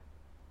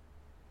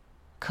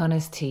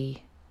Cunas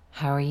T,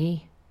 how are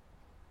ye?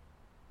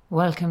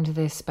 Welcome to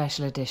this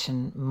special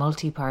edition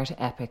multi-part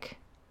epic.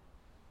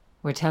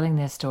 We're telling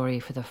this story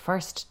for the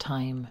first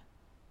time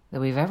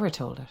that we've ever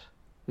told it.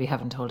 We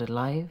haven't told it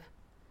live,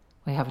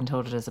 we haven't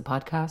told it as a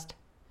podcast,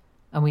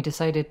 and we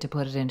decided to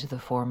put it into the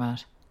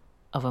format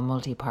of a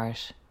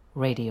multi-part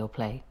radio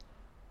play.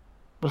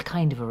 Well,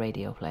 kind of a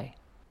radio play.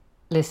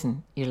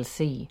 Listen, you'll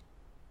see.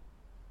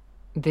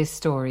 This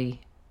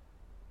story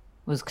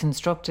was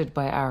constructed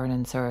by Aaron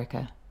and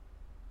Sorcha,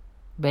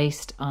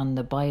 based on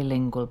the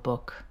bilingual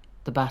book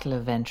The Battle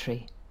of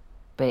Ventry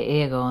by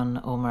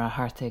Aegon O'Mara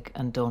Harthig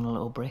and Donal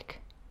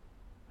O'Brick,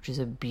 which is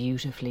a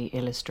beautifully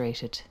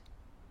illustrated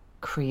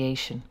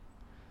creation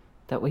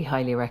that we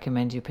highly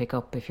recommend you pick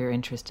up if you're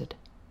interested.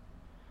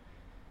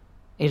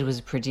 It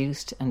was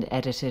produced and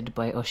edited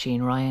by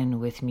Oisín Ryan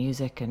with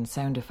music and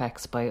sound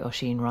effects by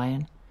Oisín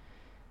Ryan,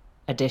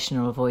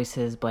 additional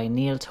voices by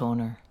Neil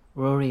Toner,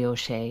 Rory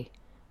O'Shea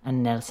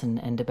and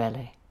Nelson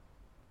Ndebele.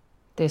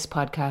 This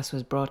podcast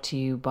was brought to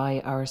you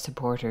by our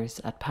supporters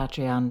at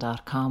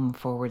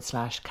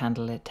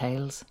patreon.com/candlelit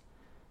tales,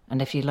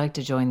 and if you'd like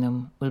to join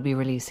them, we'll be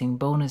releasing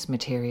bonus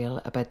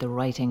material about the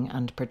writing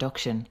and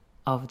production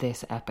of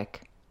this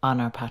epic on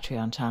our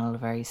Patreon channel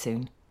very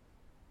soon.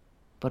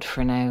 But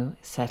for now,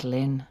 settle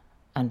in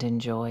and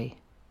enjoy.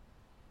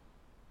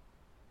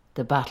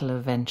 The Battle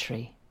of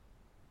Ventry,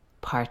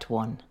 Part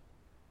 1.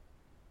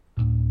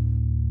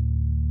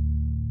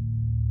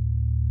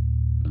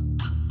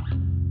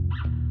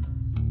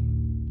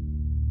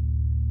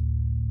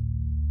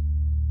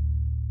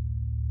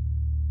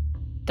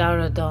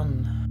 Dara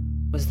Dun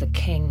was the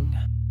king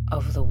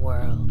of the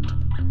world.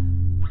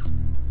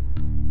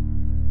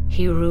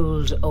 He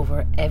ruled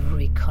over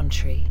every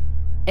country,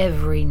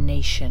 every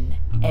nation,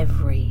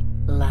 every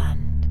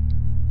land.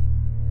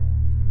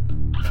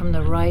 From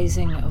the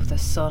rising of the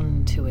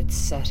sun to its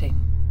setting,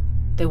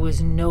 there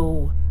was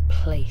no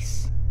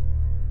place,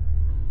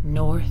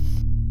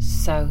 north,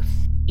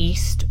 south,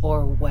 east,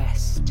 or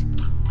west,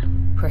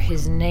 where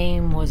his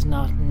name was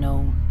not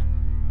known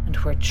and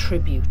where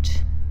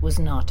tribute was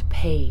not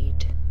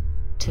paid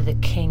to the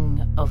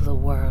king of the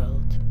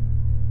world,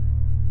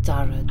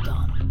 Dara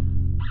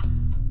Dun.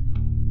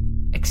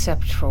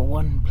 Except for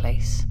one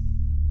place,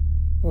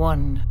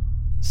 one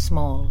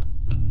small,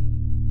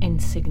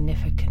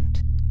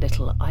 insignificant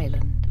little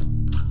island.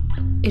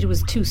 It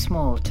was too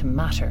small to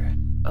matter,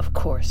 of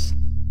course.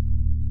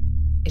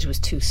 It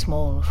was too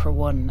small for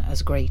one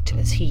as great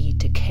as he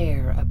to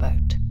care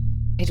about.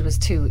 It was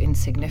too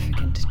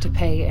insignificant to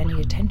pay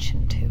any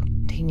attention to,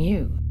 and he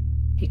knew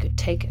he could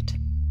take it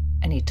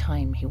any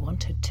time he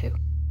wanted to.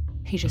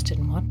 He just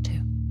didn't want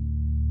to.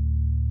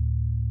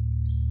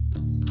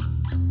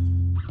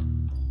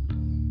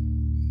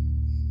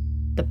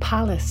 The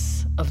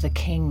palace of the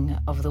king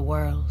of the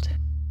world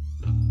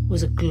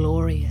was a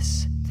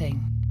glorious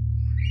thing,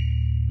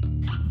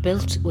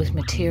 built with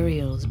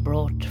materials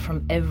brought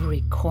from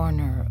every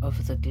corner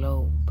of the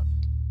globe.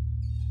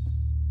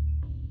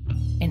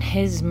 In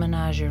his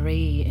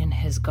menagerie, in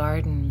his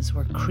gardens,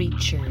 were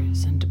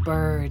creatures and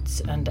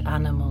birds and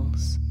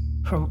animals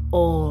from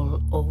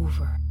all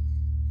over.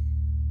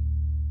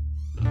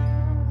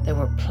 There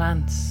were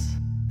plants,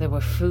 there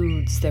were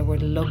foods, there were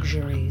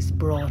luxuries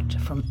brought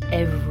from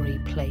every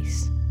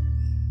place.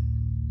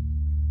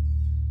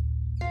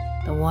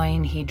 The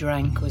wine he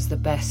drank was the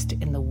best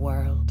in the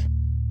world.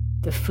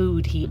 The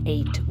food he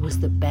ate was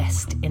the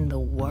best in the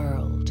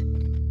world.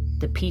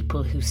 The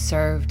people who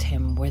served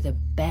him were the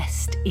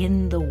best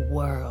in the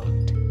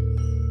world.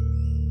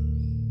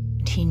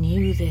 And he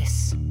knew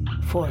this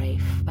for a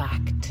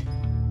fact,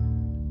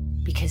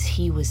 because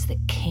he was the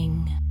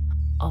king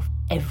of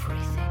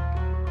everything.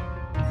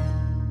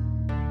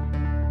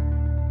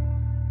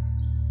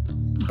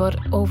 But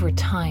over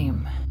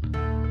time,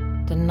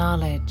 the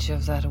knowledge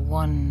of that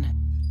one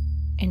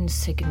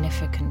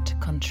insignificant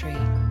country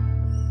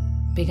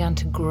began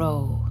to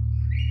grow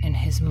in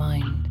his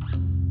mind.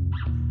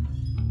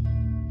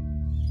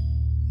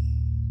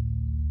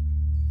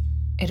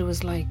 It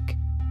was like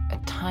a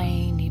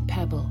tiny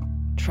pebble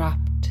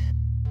trapped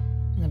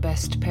in the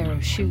best pair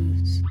of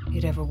shoes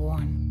he'd ever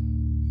worn.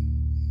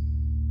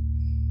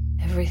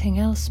 Everything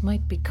else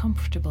might be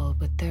comfortable,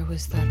 but there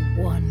was that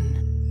one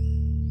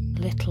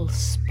little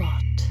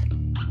spot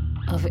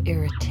of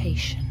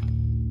irritation.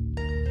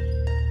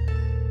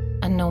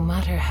 And no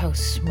matter how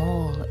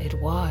small it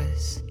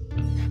was,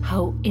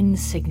 how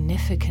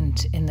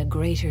insignificant in the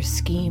greater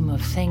scheme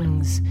of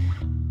things,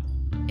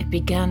 it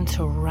began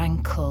to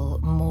rankle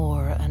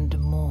more and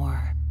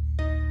more.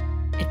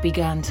 It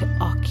began to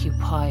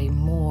occupy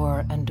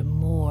more and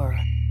more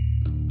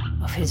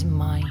of his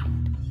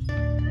mind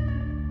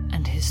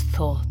and his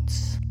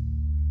thoughts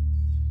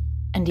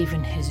and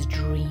even his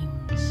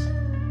dreams.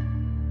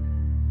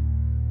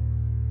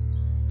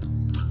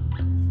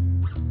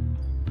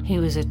 He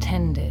was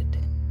attended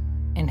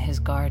in his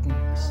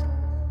gardens,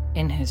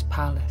 in his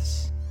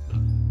palace,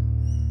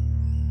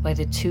 by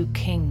the two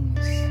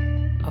kings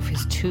of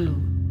his two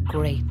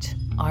great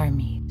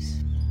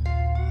armies.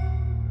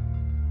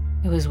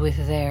 It was with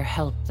their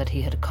help that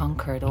he had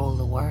conquered all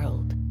the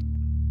world.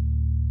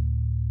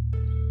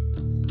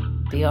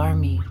 The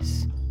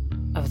armies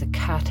of the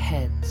cat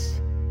heads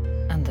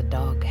and the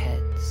dog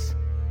heads.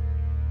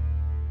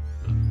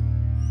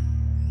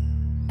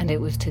 And it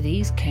was to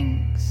these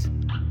kings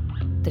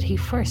that he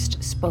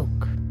first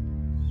spoke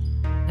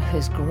of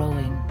his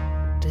growing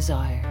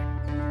desire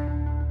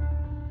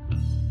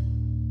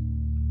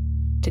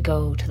to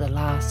go to the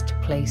last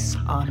place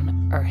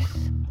on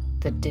earth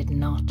that did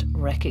not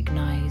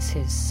recognize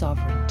his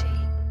sovereignty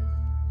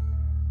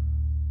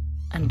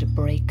and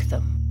break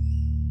them.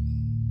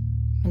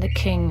 And the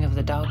king of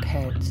the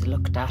dogheads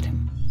looked at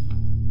him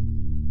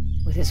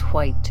with his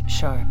white,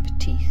 sharp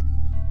teeth,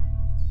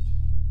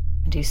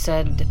 and he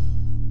said,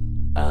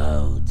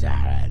 "Oh,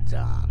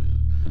 Daradon,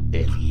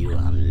 if you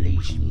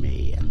unleash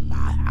me and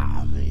my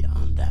army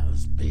on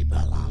those people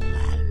on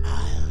that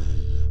island,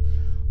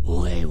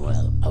 we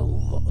will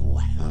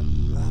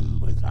overwhelm them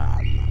with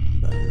our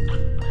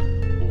numbers.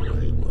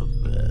 We will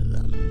burn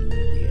them to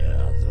the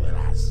earth with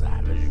our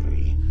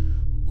savagery.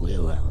 We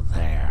will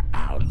tear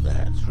out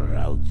their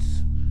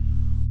throats.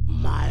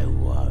 My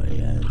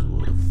warriors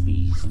will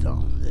feast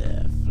on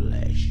their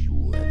flesh,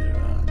 whether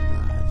or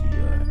not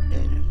your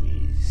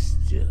enemies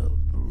still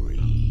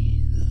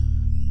breathe."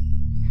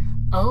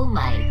 "Oh,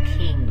 my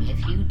king,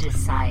 if you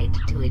decide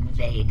to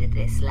invade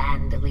this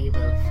land, we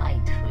will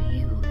fight for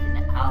you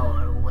in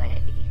our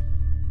way.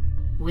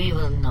 We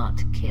will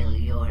not kill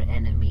your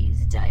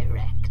enemies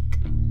direct.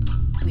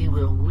 We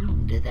will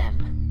wound them.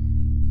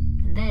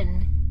 And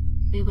then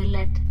we will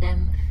let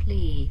them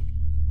flee,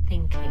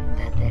 thinking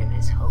that there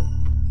is hope.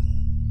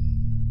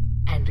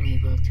 And we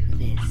will do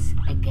this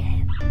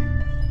again,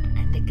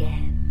 and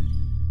again,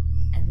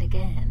 and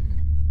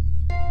again.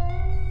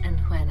 And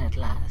when at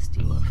last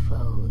your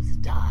foes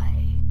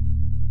die,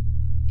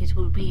 it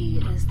will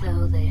be as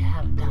though they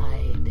have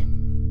died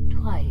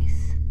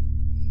twice.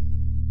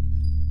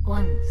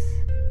 Once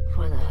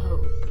for the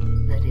hope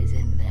that is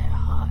in their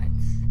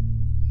hearts,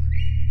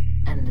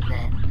 and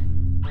then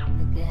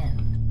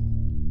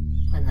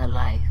again when the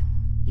life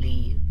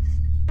leaves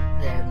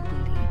their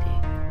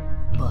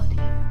bleeding bodies."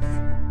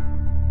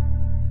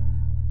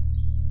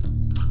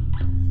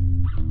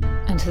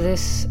 And to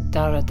this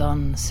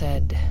Daradon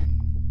said,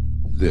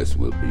 "This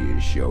will be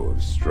a show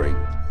of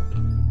strength,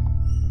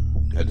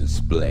 a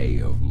display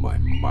of my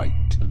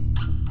might.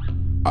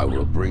 I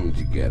will bring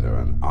together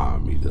an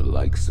army the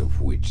likes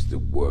of which the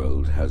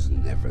world has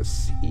never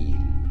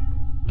seen.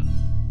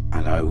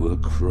 And I will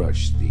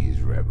crush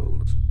these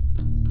rebels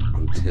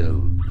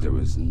until there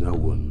is no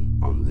one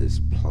on this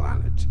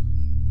planet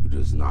who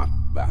does not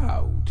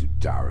bow to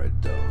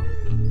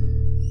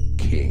Daradon,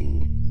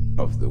 King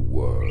of the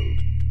world."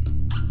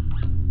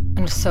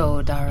 And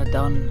so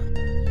Daradon,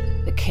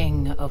 the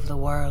king of the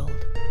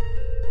world,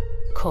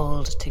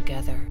 called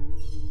together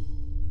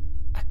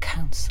a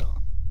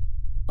council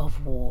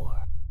of war.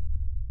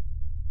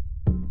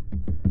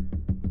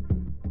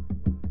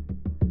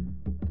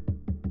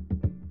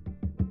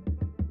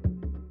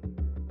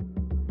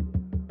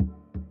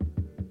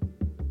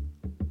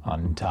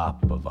 On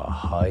top of a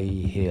high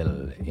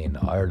hill in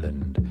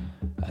Ireland,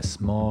 a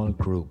small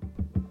group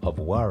of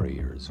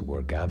warriors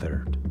were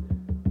gathered.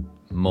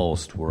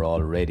 Most were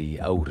already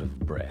out of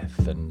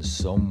breath, and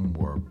some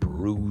were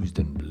bruised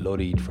and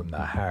bloodied from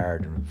the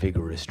hard and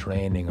vigorous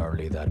training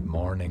early that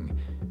morning.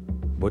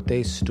 But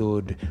they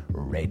stood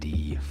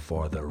ready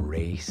for the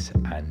race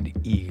and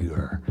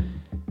eager.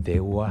 They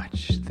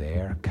watched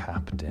their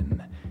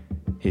captain,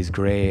 his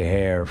grey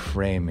hair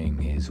framing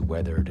his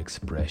weathered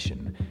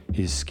expression,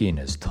 his skin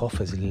as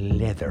tough as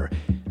leather,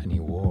 and he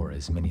wore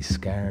as many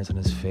scars on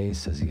his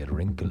face as he had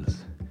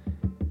wrinkles.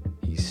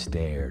 He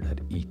stared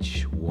at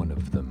each one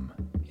of them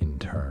in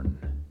turn.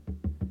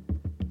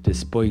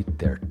 Despite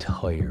their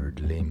tired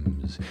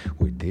limbs,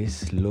 with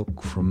this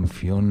look from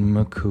Fionn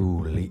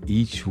McCool,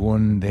 each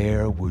one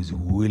there was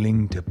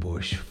willing to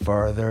push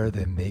further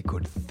than they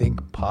could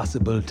think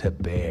possible to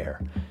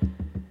bear.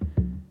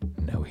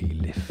 Now he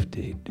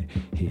lifted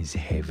his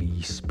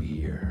heavy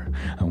spear,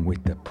 and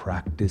with the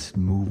practiced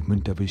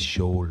movement of his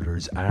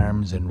shoulders,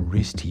 arms and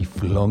wrist, he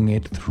flung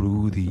it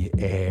through the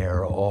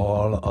air.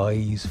 All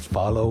eyes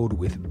followed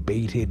with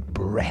bated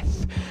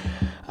breath,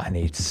 and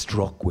it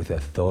struck with a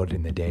thud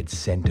in the dead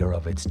center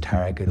of its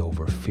target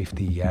over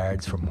 50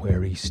 yards from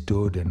where he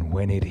stood, and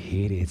when it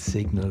hit, it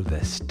signaled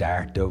the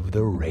start of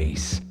the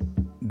race.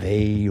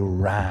 They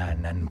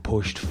ran and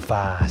pushed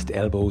fast,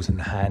 elbows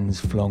and hands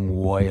flung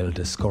wild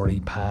to scurry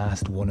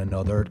past one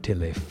another till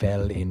they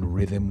fell in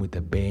rhythm with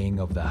the baying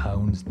of the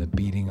hounds and the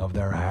beating of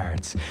their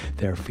hearts.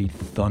 Their feet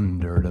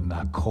thundered on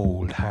that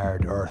cold,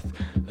 hard earth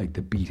like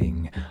the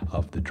beating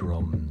of the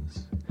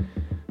drums.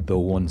 Though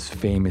once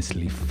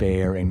famously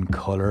fair in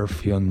colour,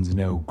 Fionn's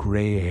now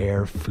grey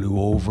hair flew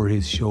over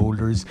his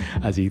shoulders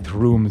as he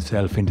threw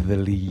himself into the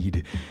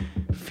lead.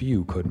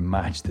 Few could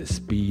match the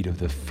speed of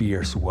the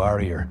fierce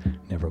warrior,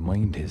 never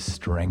mind his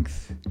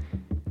strength.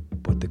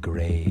 But the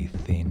grey,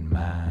 thin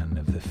man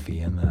of the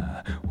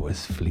Fianna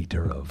was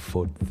fleeter of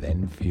foot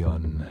than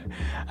Fionn,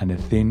 and a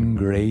thin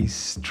grey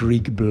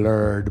streak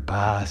blurred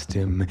past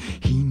him.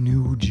 He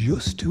knew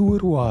just who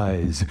it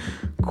was.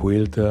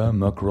 Quilta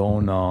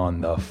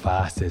MacRonan, the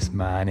fastest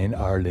man in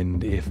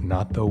Ireland, if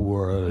not the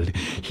world.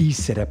 He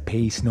set a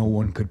pace no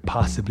one could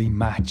possibly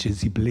match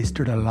as he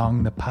blistered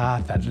along the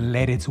path that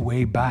led its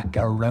way back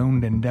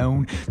around and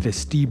down the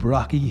steep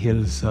rocky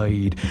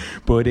hillside.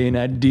 But in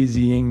a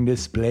dizzying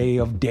display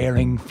of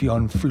daring,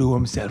 Fionn flew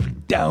himself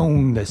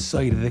down the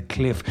side of the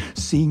cliff.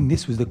 Seeing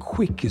this was the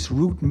quickest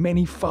route,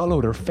 many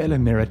followed or fell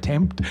in their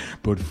attempt.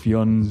 But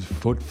Fionn's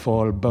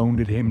footfall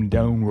bounded him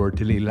downward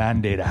till he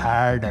landed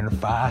hard and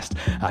fast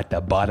at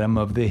the bottom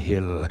of the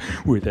hill.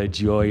 With a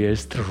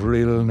joyous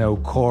thrill now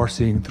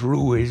coursing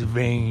through his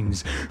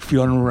veins,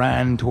 Fionn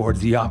ran towards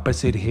the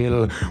opposite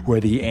hill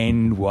where the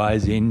end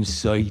was in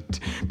sight.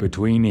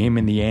 Between him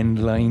and the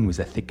end line was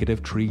a thicket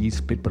of trees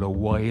split by a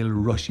wild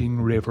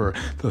rushing river,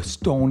 the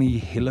stony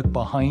hillock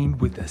behind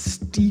with a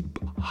steep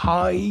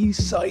high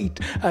sight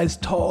as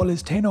tall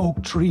as 10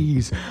 oak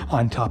trees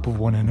on top of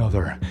one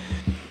another.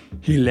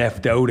 He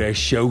left out a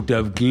shout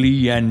of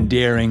glee and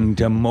daring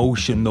to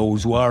motion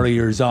those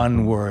warriors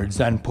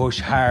onwards and push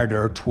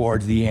harder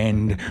towards the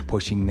end.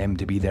 Pushing them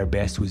to be their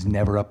best was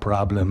never a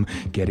problem.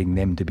 Getting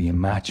them to be a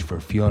match for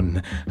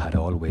Fionn had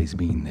always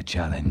been the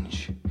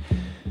challenge.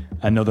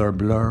 Another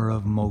blur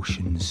of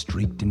motion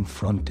streaked in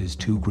front as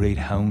two great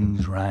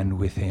hounds ran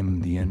with him.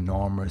 The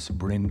enormous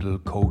brindle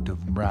coat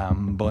of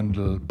Bram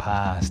bundled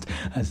past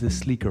as the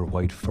sleeker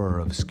white fur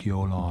of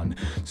Skjolon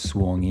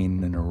swung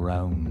in and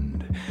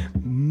around,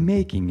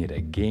 making it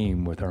a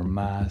game with her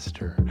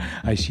master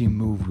as she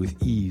moved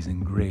with ease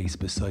and grace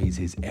beside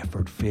his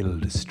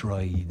effort-filled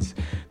strides.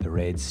 The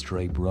red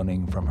stripe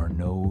running from her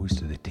nose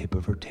to the tip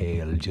of her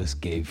tail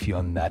just gave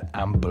Fionn that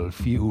ample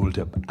fuel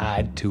to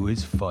add to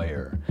his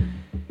fire.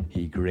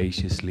 He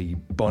graciously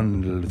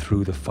bundled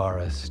through the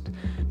forest,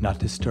 not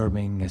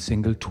disturbing a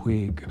single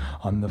twig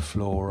on the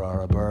floor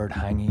or a bird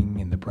hanging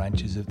in the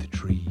branches of the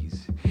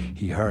trees.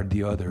 He heard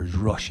the others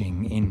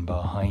rushing in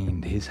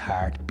behind. His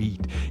heart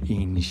beat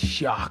in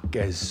shock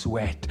as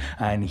sweat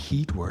and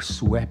heat were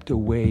swept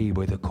away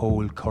by the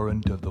cold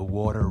current of the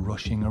water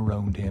rushing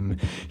around him.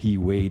 He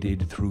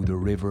waded through the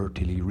river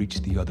till he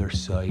reached the other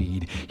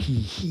side. He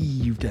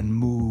heaved and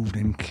moved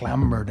and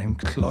clambered and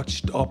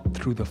clutched up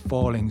through the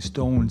falling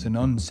stones and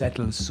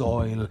unsettled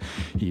soil.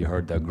 He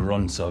heard the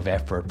grunts of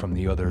effort from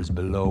the others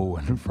below,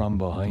 and from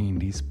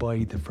behind he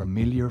spied the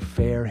familiar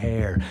fair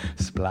hair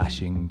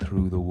splashing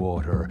through the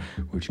water,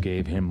 which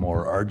gave him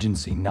more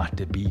urgency not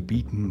to be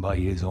beaten by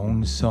his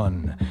own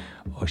son,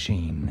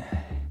 Oisin.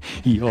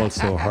 He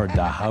also heard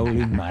the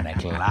howling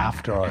manic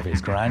laughter of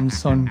his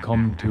grandson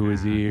come to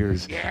his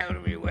ears. Get out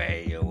of my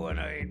way, you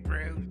one-eyed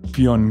brute.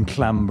 Fionn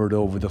clambered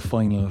over the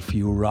final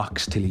few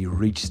rocks till he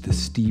reached the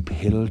steep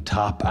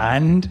hilltop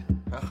and...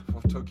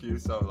 What took you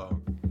so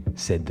long?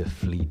 Said the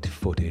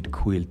fleet-footed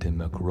Quilta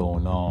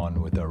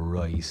MacRonan with a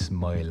wry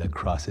smile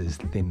across his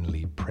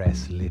thinly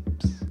pressed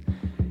lips.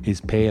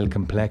 His pale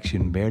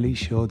complexion barely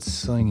showed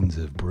signs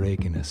of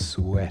breaking a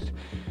sweat.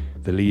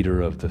 The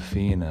leader of the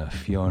Fianna,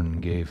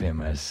 Fionn, gave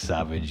him a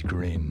savage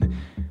grin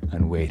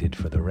and waited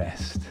for the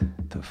rest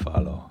to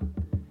follow.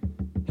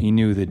 He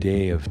knew the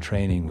day of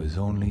training was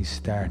only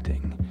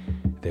starting.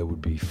 There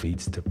would be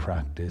feats to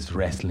practice,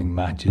 wrestling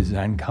matches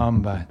and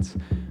combats,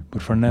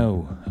 but for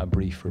now, a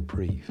brief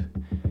reprieve.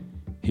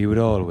 He would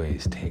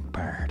always take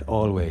part,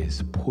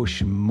 always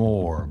push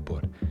more,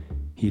 but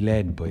he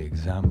led by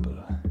example.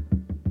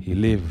 He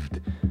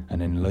lived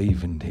and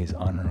enlivened his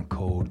honour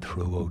code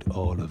throughout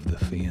all of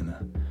the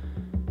Fianna.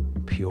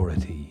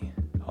 Purity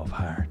of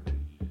heart,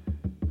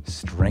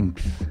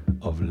 strength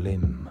of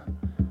limb,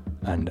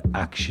 and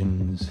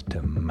actions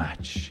to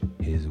match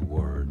his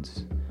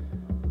words.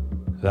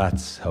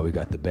 That's how he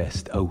got the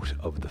best out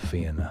of the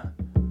Fianna.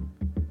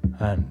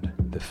 And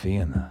the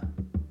Fianna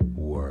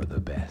were the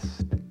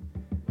best.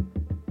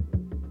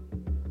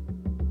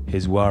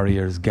 His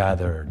warriors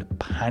gathered,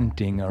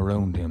 panting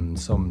around him.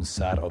 Some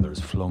sat, others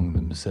flung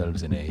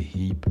themselves in a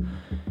heap.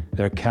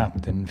 Their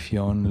captain,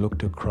 Fionn,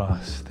 looked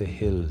across the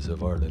hills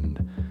of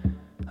Ireland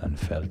and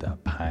felt a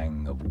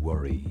pang of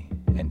worry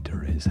enter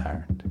his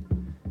heart.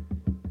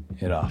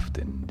 It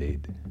often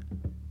did.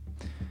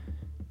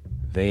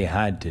 They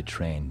had to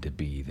train to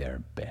be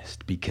their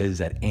best,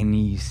 because at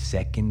any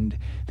second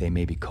they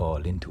may be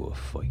called into a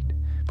fight.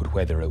 But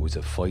whether it was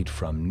a fight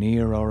from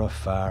near or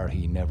afar,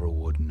 he never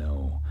would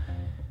know.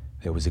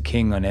 There was a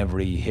king on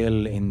every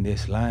hill in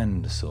this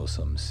land, so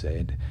some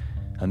said,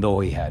 and though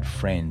he had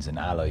friends and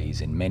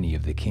allies in many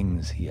of the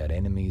kings, he had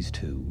enemies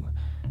too.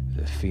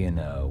 The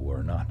Fianna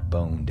were not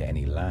bound to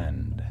any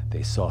land.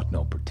 They sought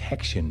no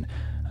protection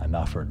and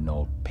offered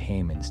no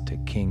payments to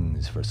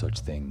kings for such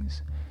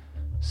things.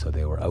 So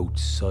they were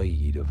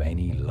outside of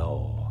any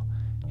law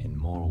in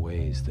more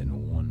ways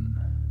than one.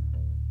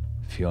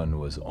 Fionn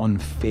was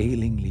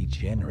unfailingly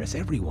generous.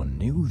 Everyone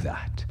knew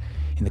that.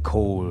 In the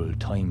cold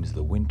times of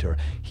the winter,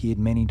 he had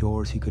many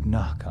doors he could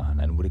knock on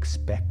and would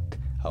expect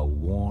a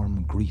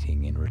warm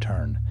greeting in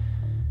return.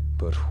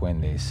 but when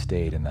they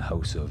stayed in the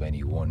house of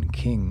any one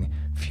king,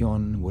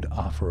 Fionn would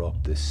offer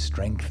up the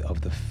strength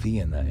of the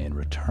Fianna in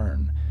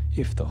return,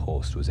 if the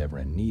host was ever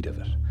in need of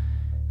it.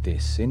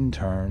 This, in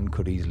turn,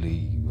 could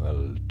easily,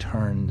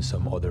 turn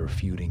some other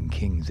feuding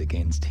kings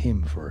against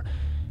him for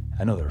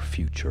another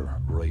future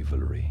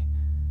rivalry.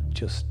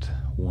 Just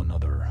one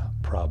other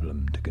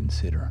problem to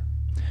consider.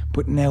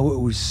 But now it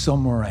was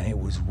summer and it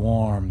was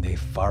warm. They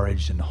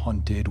foraged and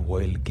hunted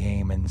wild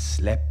game and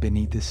slept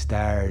beneath the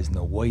stars in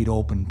the wide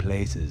open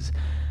places.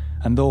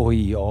 And though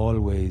he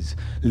always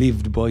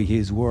lived by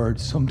his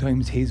words,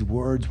 sometimes his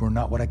words were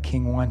not what a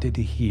king wanted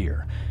to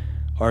hear.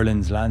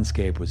 Ireland's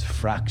landscape was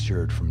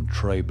fractured from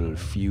tribal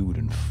feud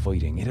and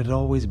fighting. It had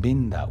always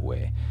been that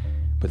way.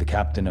 But the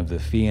captain of the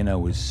Fianna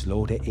was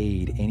slow to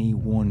aid any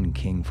one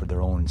king for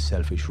their own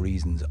selfish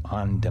reasons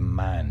on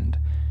demand.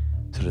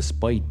 So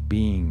despite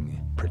being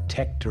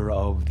protector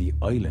of the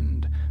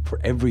island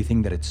for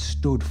everything that it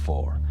stood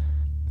for,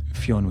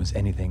 Fionn was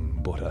anything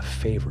but a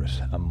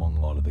favourite among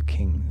all of the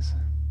kings.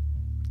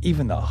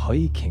 Even the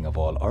High King of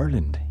all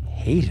Ireland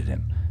hated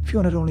him.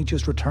 Fionn had only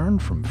just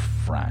returned from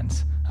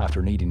France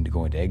after needing to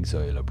go into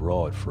exile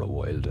abroad for a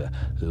while to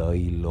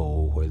lie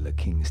low while the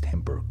king's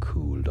temper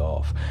cooled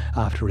off,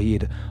 after he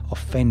had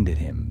offended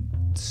him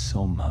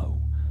somehow.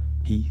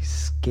 He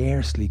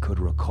scarcely could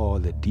recall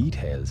the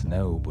details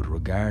now, but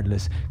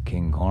regardless,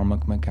 King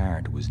Cormac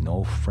MacArt was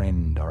no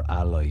friend or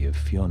ally of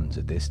Fionn's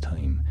at this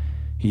time.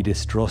 He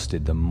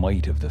distrusted the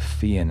might of the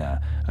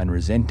Fianna and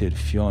resented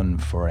Fionn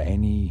for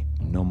any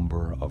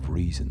number of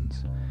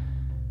reasons.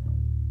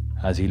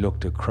 As he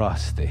looked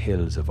across the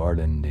hills of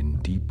Ireland in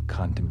deep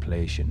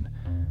contemplation,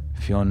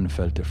 Fionn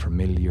felt a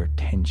familiar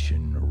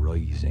tension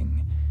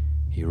rising.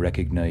 He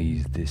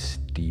recognised this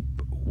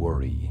deep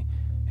worry.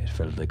 It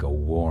felt like a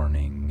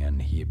warning,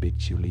 and he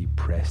habitually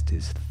pressed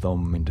his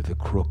thumb into the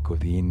crook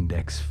of the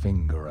index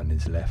finger on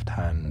his left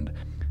hand,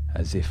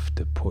 as if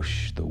to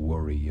push the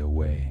worry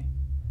away.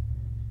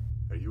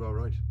 Are you all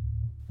right?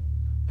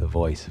 The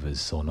voice of his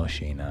son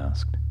Oisin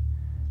asked.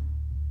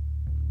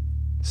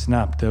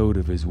 Snapped out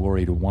of his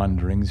worried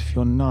wanderings,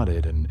 Fionn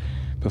nodded, and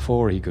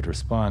before he could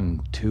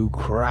respond, two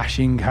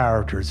crashing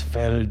characters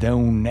fell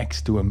down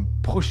next to him,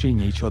 pushing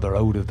each other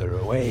out of their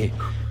way.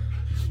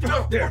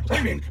 There,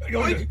 I'm in. I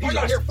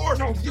got here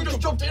first. You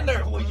just jumped in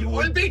there.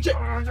 I'll beat you.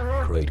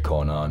 Cried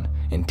Conan,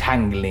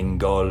 entangling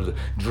Gull,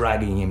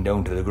 dragging him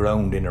down to the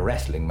ground in a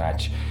wrestling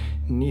match.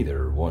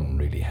 Neither one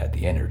really had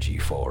the energy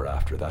for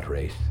after that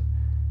race.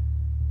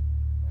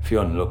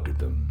 Fionn looked at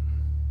them.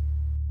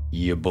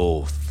 You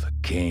both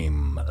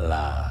came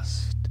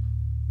last.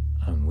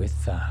 And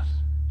with that,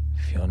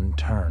 Fionn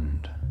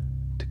turned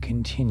to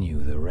continue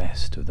the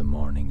rest of the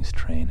morning's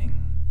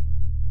training.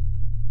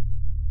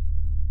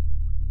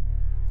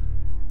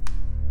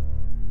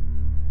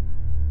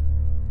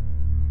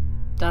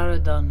 Dara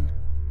Dun,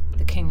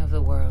 the king of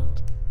the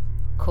world,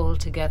 called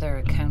together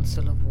a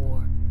council of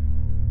war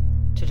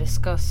to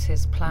discuss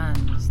his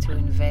plans to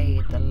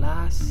invade the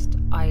last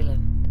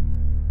island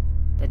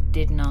that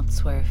did not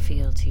swear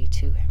fealty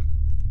to him.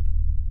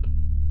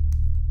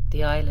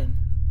 The island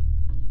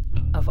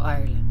of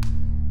Ireland.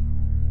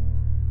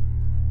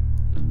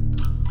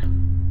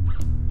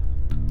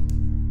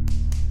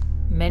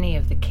 Many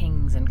of the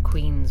kings and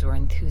queens were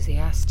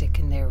enthusiastic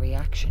in their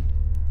reaction.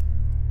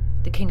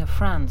 The King of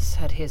France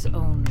had his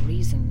own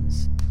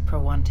reasons for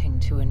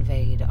wanting to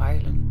invade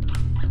Ireland,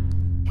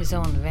 his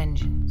own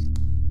vengeance,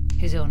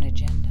 his own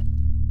agenda.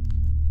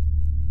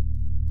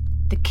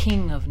 The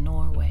King of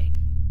Norway,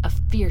 a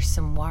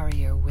fearsome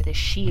warrior with a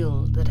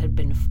shield that had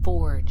been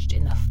forged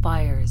in the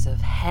fires of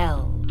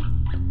hell,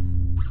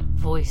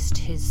 voiced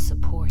his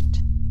support.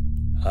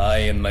 I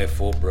and my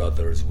four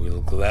brothers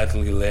will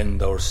gladly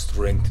lend our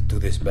strength to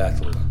this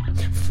battle.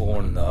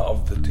 Forna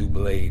of the two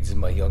blades,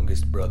 my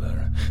youngest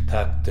brother,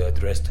 Takta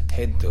dressed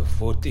head to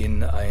foot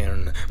in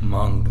iron,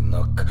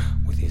 Mongnuk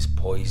with his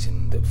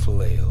poisoned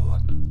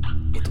flail.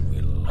 It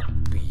will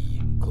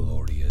be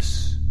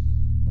glorious.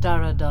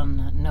 Dara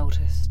Dun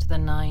noticed the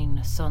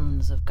 9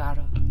 sons of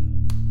Garo,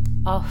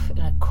 off in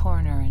a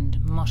corner and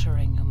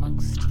muttering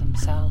amongst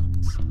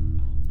themselves.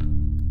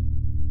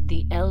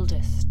 The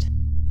eldest,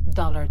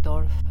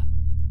 Dollardorfa,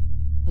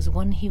 was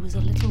one he was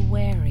a little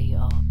wary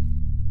of.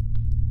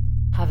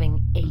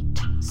 Having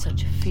 8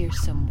 such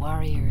fearsome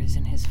warriors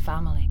in his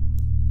family,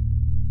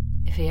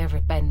 if he ever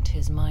bent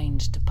his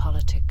mind to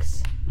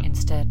politics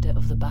instead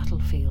of the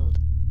battlefield,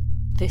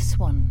 this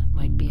one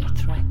might be a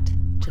threat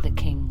to the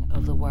king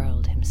of the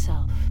world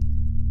himself.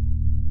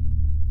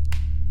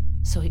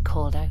 So he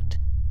called out,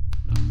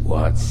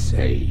 What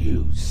say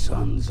you,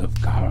 sons of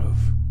Garov?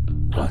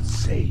 What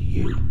say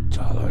you,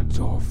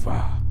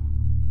 Dollardorfa?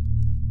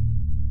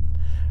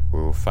 We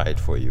will fight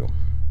for you,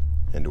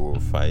 and we will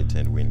fight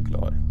and win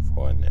glory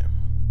for our name.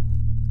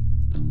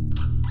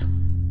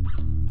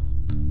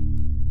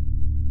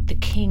 The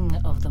king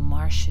of the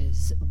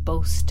marshes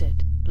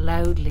boasted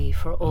loudly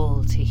for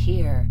all to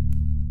hear,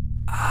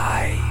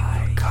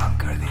 I will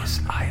conquer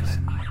this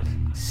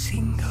island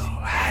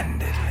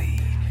single-handedly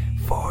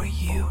for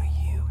you,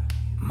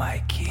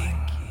 my king.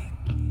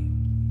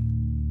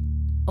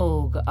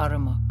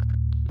 Aramok,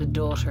 the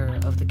daughter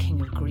of the king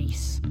of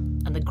Greece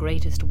and the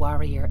greatest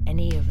warrior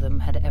any of them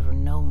had ever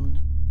known,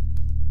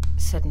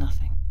 said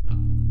nothing.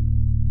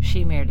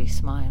 She merely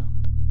smiled.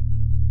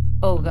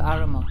 Og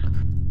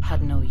Aramok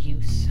had no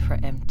use for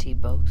empty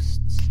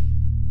boasts,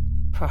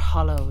 for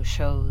hollow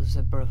shows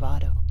of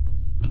bravado.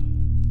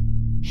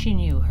 She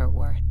knew her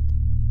worth.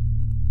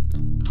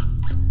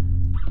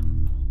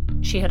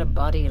 She had a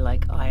body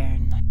like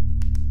iron,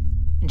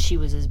 and she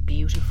was as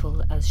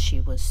beautiful as she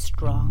was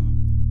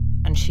strong,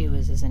 and she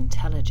was as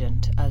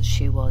intelligent as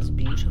she was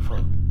beautiful.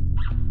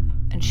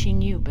 And she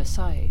knew,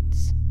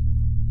 besides,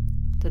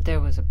 that there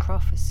was a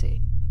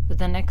prophecy that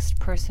the next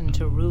person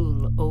to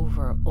rule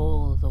over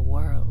all the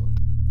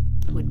world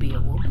would be a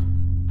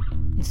woman.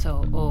 And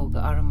so Og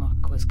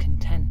Aramok was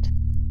content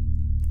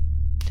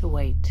to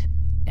wait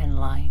in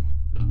line.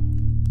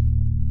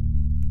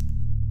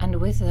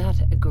 And with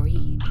that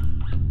agreed,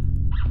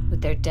 with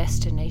their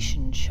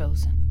destination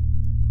chosen,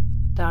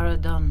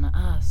 Daradon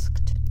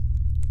asked,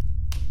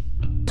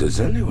 "Does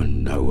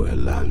anyone know a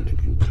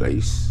landing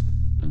place?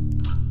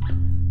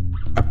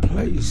 A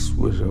place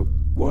with a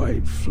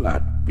wide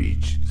flat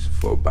beaches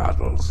for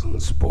battles and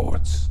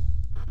sports.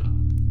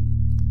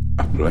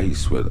 A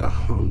place where the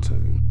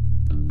hunting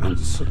and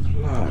the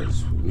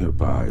supplies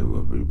nearby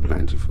will be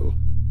plentiful.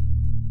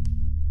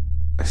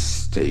 A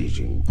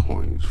staging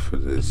point for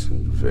this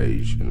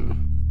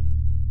invasion."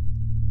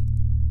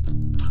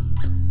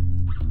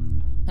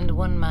 And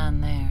one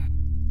man there,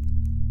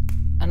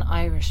 an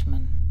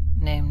Irishman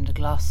named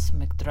Glas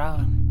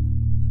McDrowan,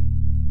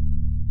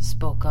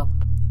 spoke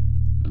up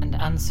and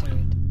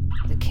answered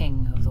the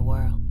king of the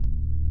world.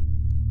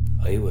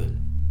 I will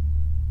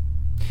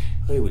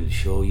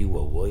show you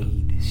a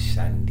wide,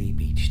 sandy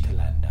beach to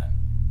land on,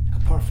 a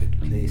perfect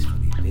place for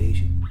the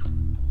invasion.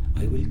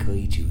 I will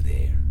guide you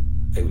there.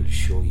 I will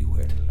show you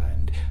where to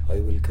land. I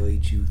will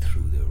guide you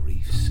through the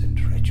reefs and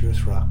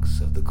treacherous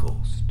rocks of the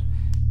coast.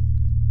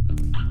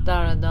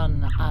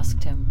 Daradon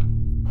asked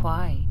him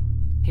why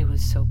he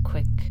was so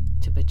quick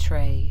to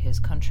betray his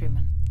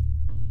countrymen.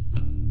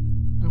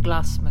 And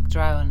Glas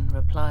McDrowan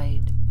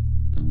replied,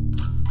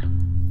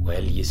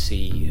 "Well, you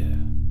see,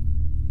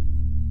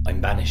 I'm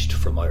banished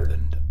from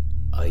Ireland.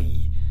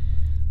 I'm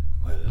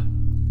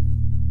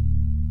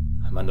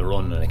on the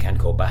run and I can't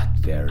go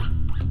back there.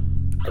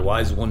 I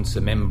was once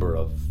a member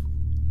of,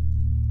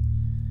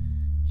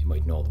 you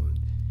might know them,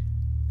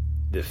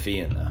 the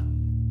Fianna."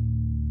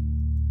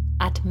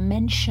 At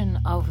mention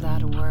of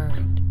that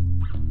word,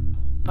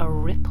 a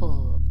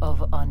ripple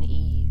of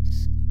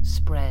unease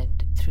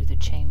spread through the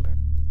chamber.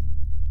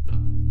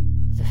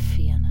 The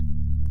Fianna.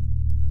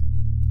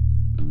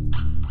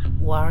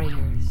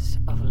 Warriors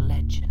of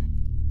legend.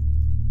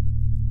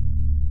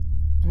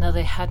 And though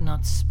they had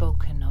not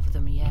spoken of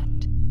them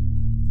yet,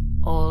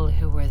 all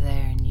who were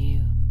there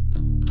knew.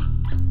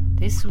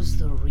 This was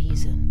the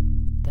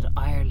reason that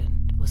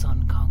Ireland was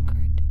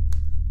unconquered.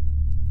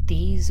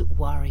 These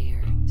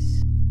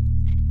warriors,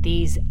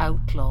 these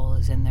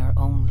outlaws in their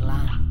own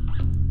land,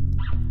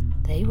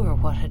 they were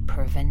what had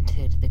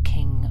prevented the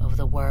king of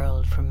the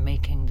world from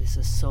making this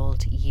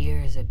assault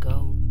years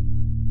ago.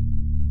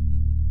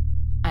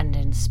 And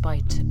in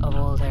spite of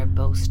all their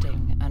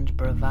boasting and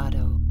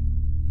bravado,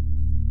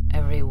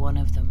 every one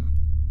of them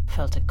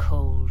felt a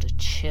cold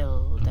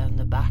chill down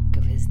the back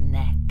of his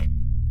neck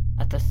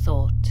at the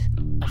thought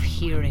of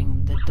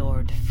hearing the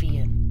Dord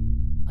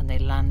Fian when they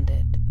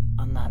landed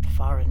on that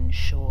foreign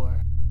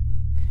shore.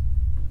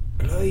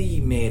 But I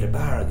made a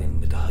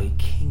bargain with the High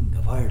King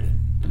of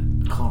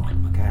Ireland, Cormac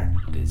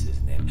MacArt is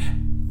his name,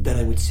 that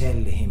I would sell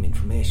him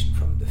information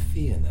from the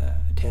Fianna,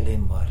 tell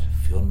him what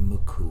Fionn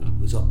McCool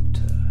was up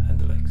to and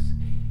the likes.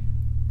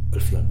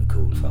 Well, Fionn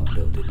McCool found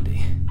out, didn't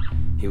he?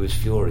 He was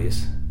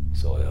furious,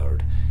 so I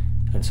heard,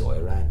 and so I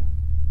ran.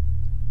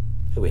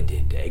 I went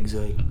into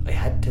exile. I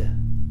had to.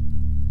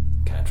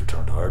 Can't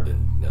return to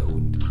Ireland now,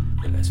 and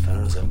well, as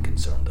far as I'm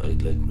concerned,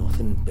 I'd like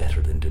nothing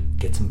better than to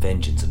get some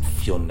vengeance on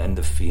Fionn and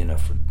the Fianna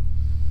for,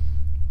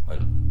 well,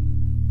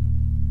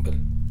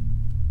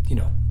 you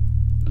know,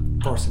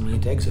 forcing me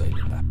into exile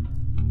and that.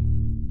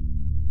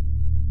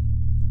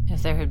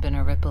 If there had been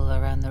a ripple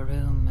around the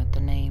room at the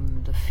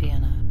name the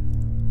Fianna,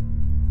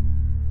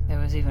 there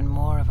was even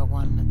more of a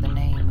one at the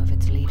name of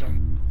its leader,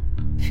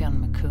 Fionn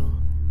McCool.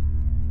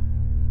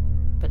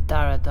 But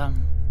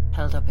Daradon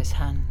held up his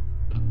hand.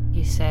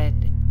 He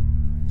said,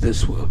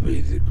 "This will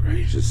be the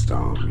greatest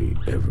army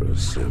ever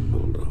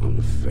assembled on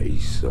the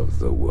face of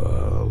the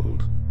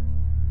world.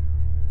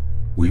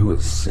 We will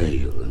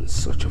sail in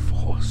such a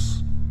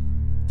force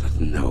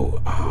that no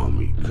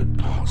army could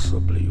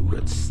possibly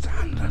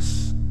withstand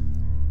us."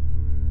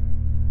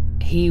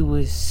 He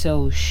was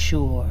so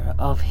sure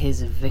of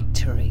his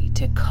victory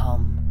to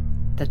come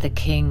that the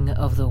king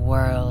of the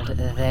world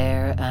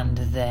there and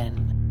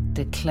then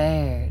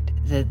declared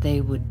that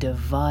they would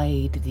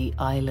divide the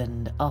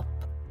island up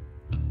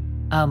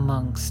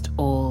amongst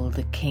all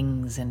the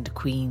kings and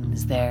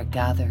queens there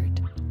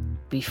gathered,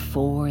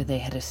 before they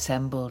had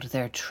assembled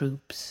their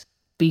troops,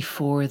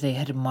 before they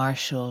had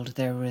marshalled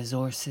their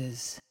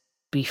resources,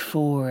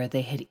 before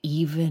they had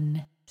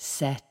even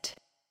set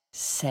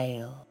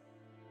sail.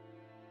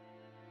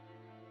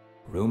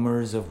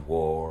 Rumours of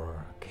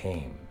war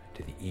came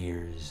to the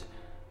ears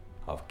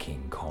of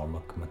King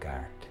Cormac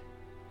MacArt,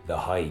 the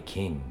High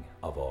King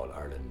of all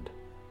Ireland.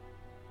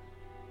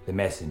 The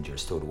messenger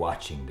stood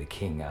watching the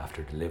king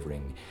after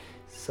delivering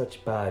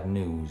such bad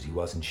news he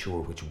wasn't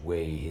sure which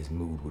way his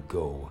mood would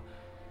go.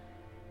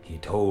 He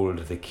told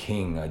the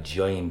king a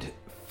giant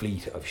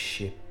fleet of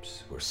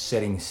ships were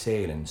setting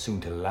sail and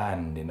soon to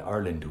land in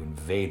Ireland to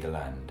invade the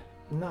land.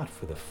 Not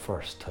for the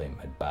first time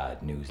had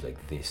bad news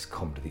like this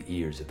come to the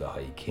ears of the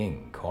High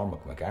King,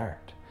 Cormac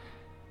MacArt.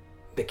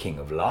 The King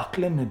of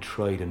Lochlan had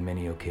tried on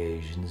many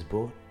occasions,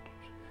 but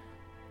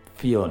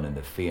Fionn and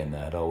the Fianna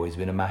had always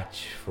been a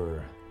match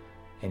for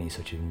any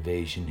such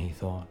invasion, he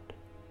thought.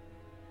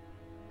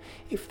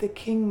 If the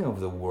King of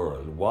the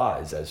world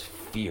was as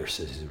fierce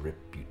as his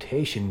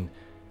reputation,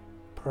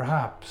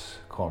 perhaps,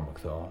 Cormac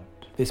thought,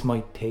 this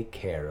might take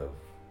care of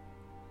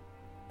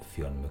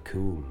Fionn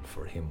McCool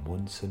for him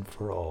once and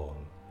for all.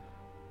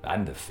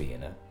 And the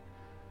Fianna.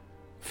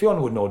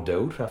 Fionn would no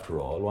doubt, after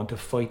all, want to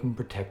fight and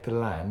protect the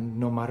land,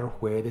 no matter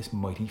where this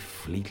mighty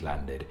fleet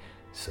landed.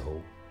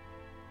 So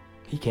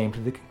he came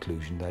to the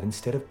conclusion that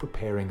instead of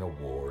preparing a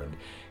war and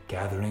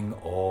gathering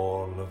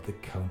all of the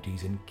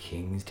counties and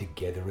kings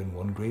together in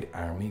one great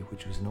army,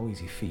 which was no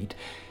easy feat,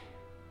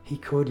 he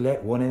could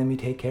let one enemy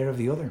take care of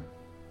the other,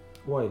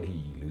 while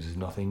he loses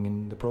nothing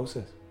in the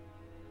process.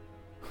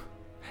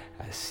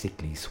 A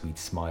sickly sweet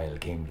smile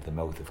came to the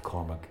mouth of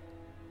Cormac,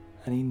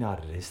 and he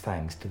nodded his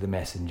thanks to the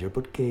messenger,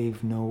 but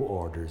gave no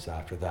orders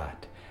after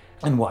that,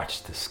 and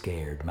watched the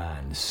scared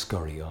man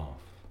scurry off.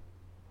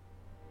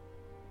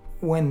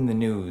 When the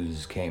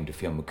news came to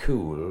Fionn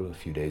McCool a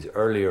few days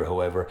earlier,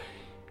 however,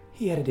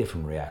 he had a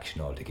different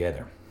reaction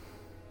altogether.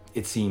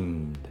 It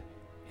seemed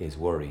his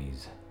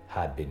worries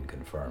had been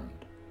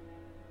confirmed.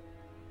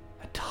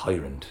 A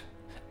tyrant,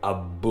 a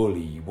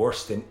bully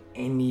worse than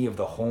any of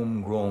the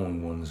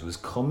homegrown ones, was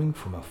coming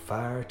from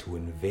afar to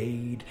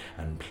invade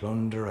and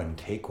plunder and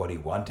take what he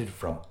wanted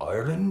from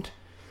Ireland?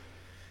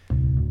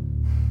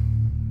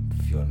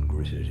 Fionn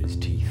gritted his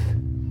teeth.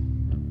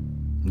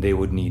 They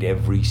would need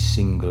every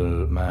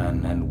single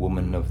man and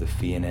woman of the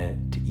Fianna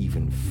to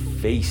even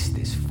face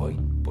this fight,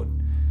 but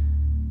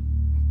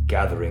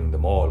gathering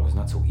them all was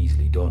not so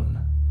easily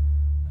done.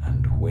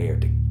 And where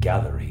to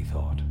gather, he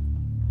thought.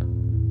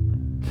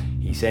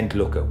 He sent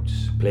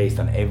lookouts, placed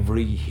on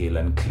every hill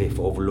and cliff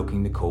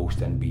overlooking the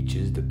coast and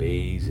beaches, the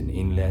bays and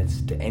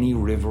inlets, to any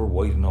river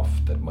wide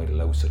enough that might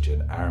allow such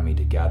an army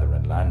to gather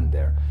and land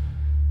there.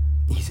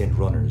 He sent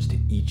runners to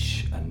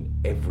each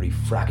and every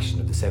fraction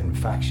of the 7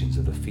 factions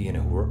of the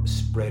Fianna who were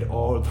spread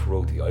all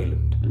throughout the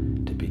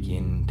island to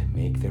begin to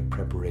make their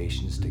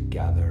preparations to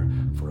gather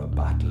for a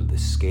battle the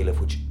scale of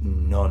which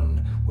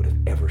none would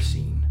have ever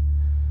seen.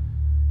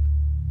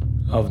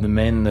 Of the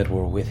men that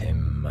were with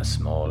him, a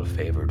small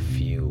favoured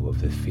few of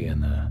the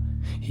Fianna,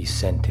 he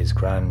sent his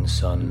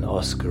grandson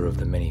Oscar of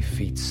the Many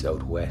Feats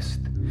out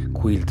west.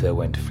 Cuilta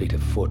went fleet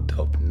of foot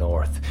up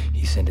north.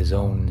 He sent his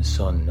own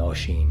son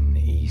Oisin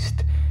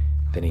east.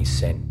 Then he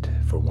sent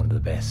for one of the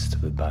best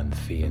of the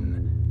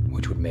Banfian,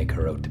 which would make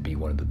her out to be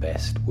one of the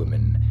best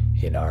women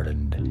in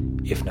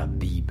Ireland, if not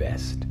the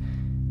best.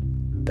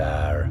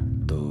 Dar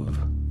Dubh,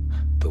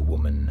 the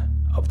woman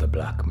of the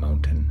Black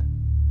Mountain.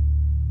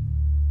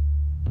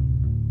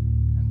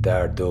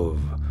 Dar Dubh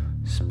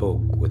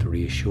spoke with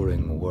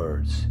reassuring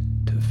words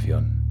to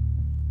Fionn.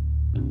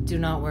 Do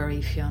not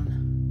worry,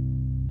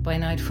 Fionn. By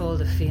nightfall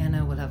the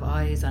Fianna will have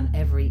eyes on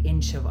every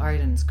inch of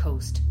Ireland's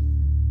coast,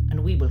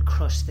 and we will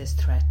crush this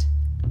threat.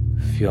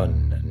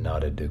 Fionn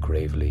nodded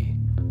gravely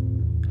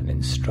and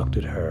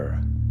instructed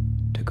her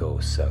to go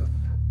south.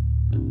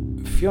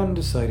 Fionn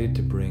decided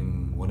to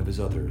bring one of his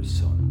other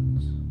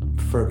sons,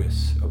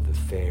 Fergus of the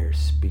Fair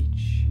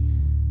Speech,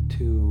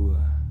 to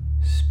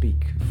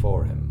speak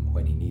for him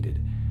when he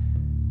needed.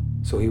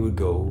 So he would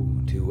go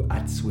to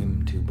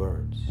Atswim Two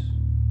Birds.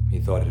 He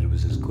thought it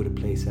was as good a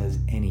place as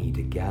any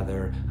to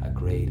gather a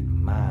great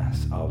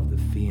mass of the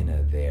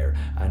Fianna there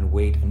and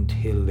wait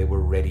until they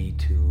were ready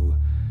to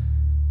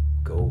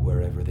go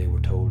wherever they were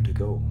told to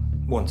go,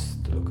 once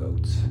the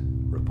lookouts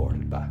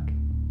reported back.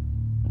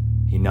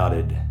 He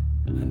nodded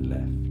and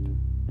left.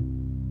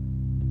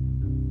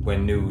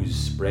 When news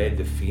spread,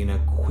 the Fianna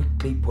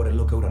quickly put a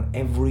lookout on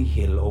every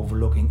hill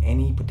overlooking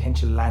any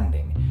potential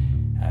landing,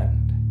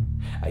 and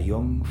a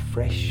young,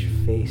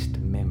 fresh-faced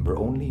member,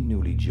 only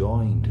newly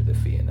joined the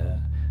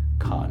Fianna,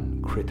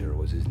 Con Critter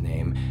was his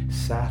name,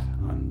 sat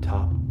on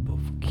top of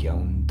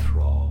Ceann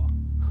Thraw,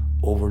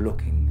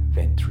 overlooking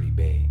Ventry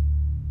Bay.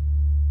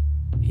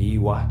 He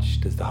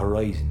watched as the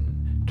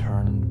horizon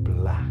turned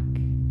black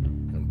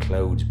and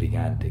clouds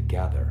began to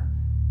gather.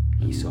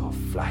 He saw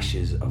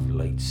flashes of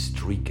light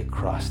streak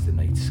across the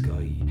night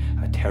sky.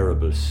 A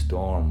terrible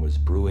storm was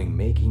brewing,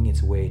 making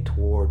its way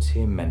towards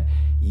him, and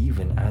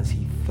even as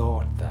he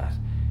thought that,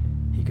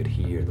 he could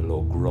hear the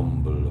low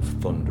grumble of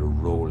thunder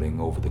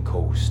rolling over the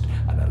coast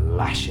and a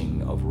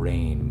lashing of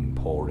rain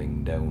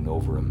pouring down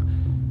over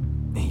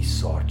him. He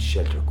sought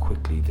shelter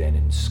quickly then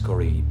and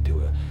scurried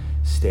to a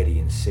steady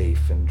and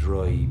safe and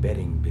dry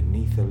bedding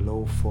beneath a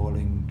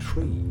low-falling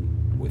tree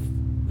with,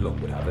 luck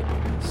would have it,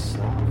 a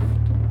soft,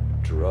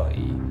 dry,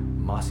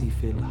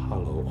 mossy-filled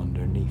hollow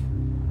underneath.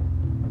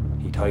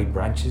 He tied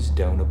branches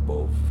down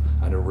above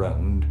and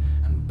around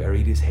and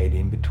buried his head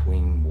in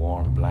between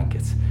warm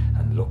blankets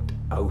and looked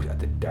out at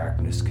the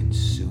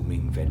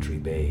darkness-consuming Ventry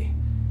Bay.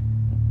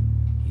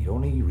 He'd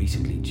only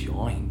recently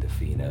joined the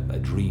Fianna, a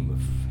dream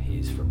of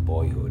his from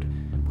boyhood,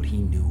 but he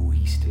knew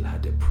he still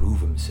had to prove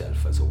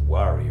himself as a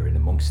warrior in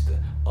amongst the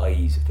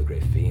eyes of the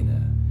great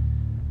Fianna.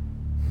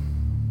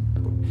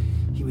 But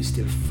he was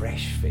still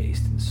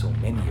fresh-faced in so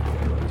many of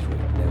their eyes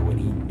right now, and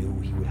he knew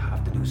he would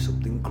have to do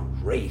something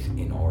great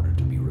in order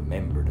to be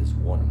remembered as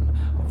one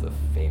of the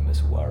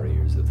famous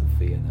warriors of the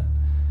Fianna.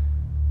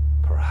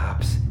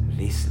 Perhaps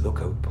this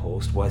lookout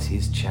post was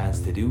his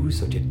chance to do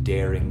such a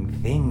daring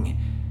thing.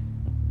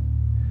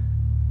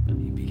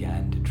 He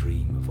began to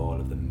dream of all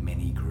of the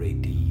many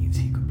great deeds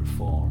he could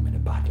perform in a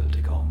battle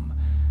to come.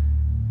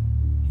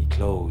 He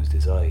closed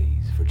his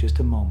eyes for just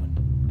a moment,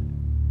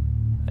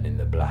 and in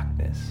the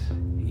blackness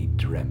he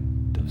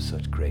dreamt of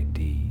such great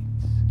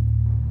deeds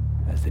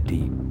as the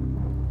deep,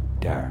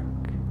 dark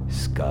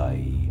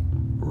sky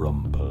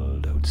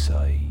rumbled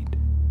outside.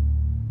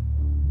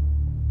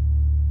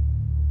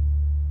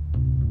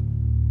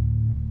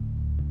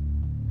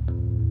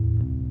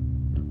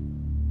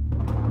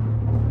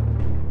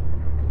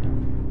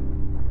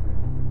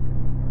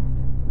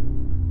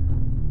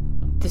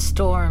 The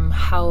storm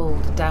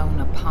howled down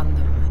upon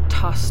them,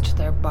 tossed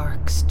their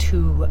barks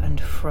to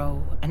and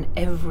fro, and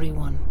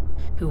everyone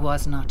who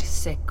was not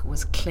sick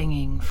was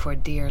clinging for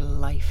dear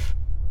life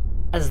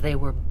as they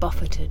were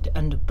buffeted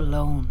and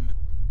blown.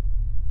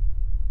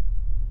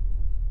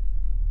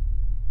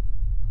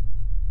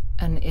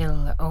 An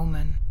ill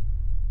omen.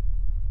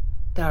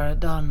 Dara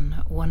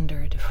Dun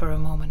wondered for a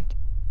moment,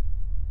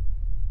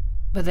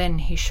 but then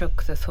he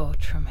shook the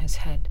thought from his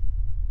head.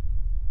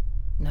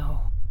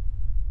 No.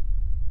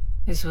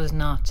 This was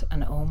not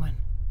an omen.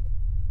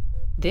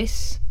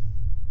 This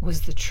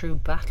was the true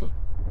battle.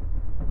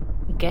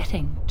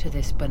 Getting to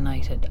this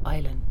benighted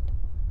island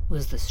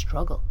was the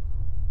struggle.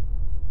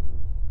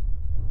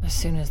 As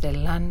soon as they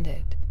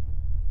landed,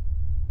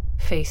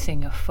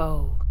 facing a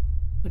foe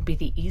would be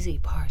the easy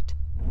part.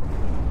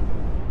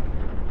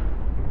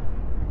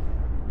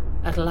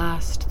 At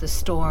last the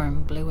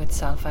storm blew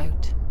itself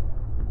out,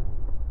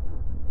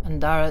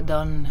 and Dara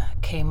Dun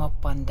came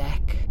up on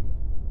deck.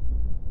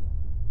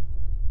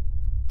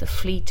 The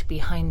fleet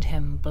behind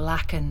him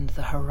blackened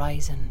the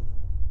horizon,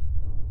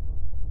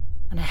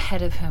 and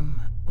ahead of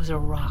him was a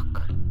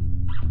rock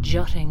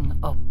jutting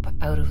up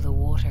out of the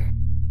water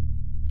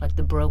like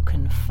the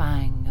broken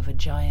fang of a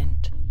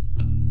giant.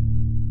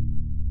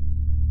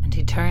 And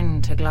he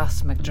turned to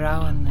Glas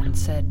McDrowan and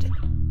said,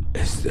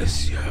 "Is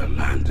this your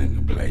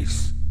landing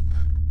place?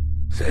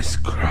 This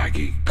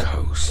craggy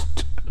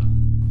coast?"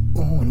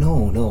 "Oh,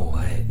 no.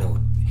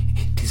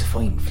 'Tis a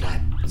fine,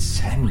 flat,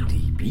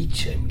 sandy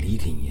beach I'm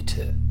leading you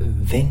to.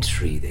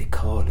 Ventry, they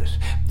call it.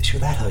 Sure,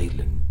 that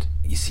island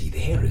you see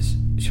there is...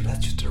 Sure,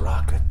 that's just a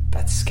rock.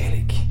 That's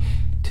Skellig.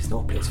 'Tis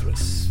no place for a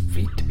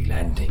fleet to be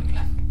landing."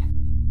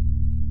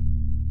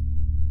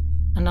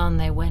 And on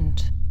they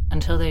went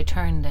until they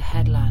turned a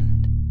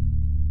headland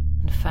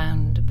and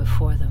found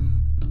before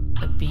them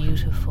a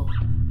beautiful,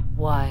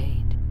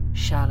 wide,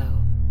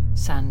 shallow,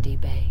 sandy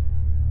bay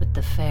with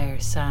the fair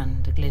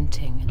sand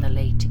glinting in the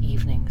late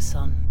evening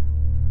sun.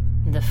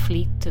 And the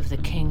fleet of the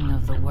king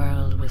of the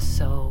world was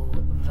so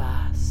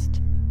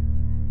vast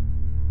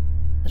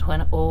that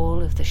when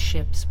all of the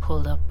ships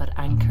pulled up at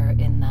anchor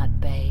in that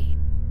bay,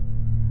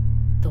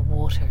 the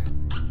water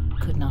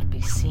could not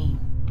be seen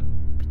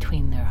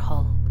between their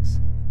hulls,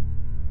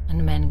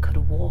 and men could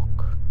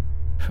walk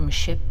from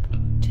ship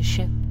to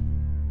ship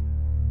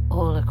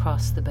all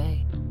across the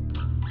bay.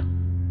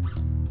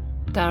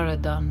 Dara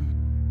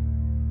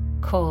Dun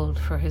called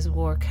for his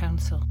war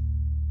council,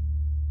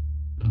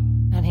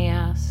 and he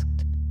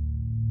asked,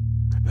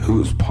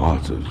 "Whose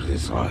part of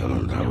this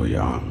island are we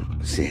on,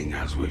 seeing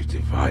as we've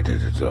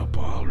divided it up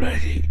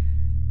already?"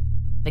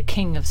 The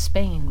King of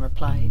Spain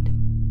replied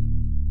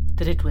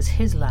that it was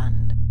his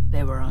land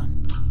they were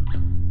on.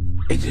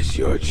 "It is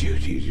your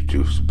duty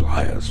to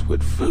supply us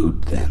with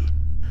food, then,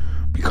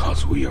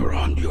 because we are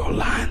on your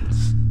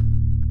lands,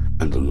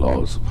 and the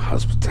laws of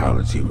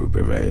hospitality will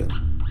prevail.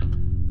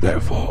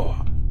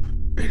 Therefore,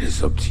 it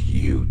is up to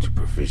you to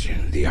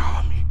provision the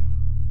army."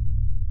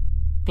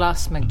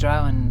 Glas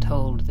McDrowan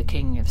told the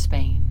King of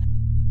Spain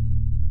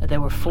that there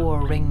were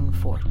 4 ring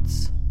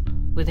forts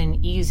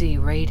within easy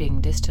raiding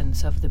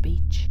distance of the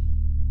beach,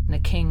 and the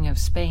King of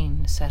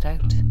Spain set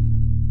out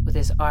with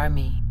his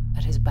army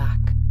at his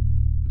back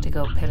to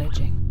go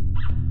pillaging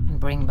and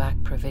bring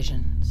back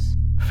provisions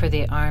for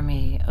the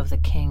army of the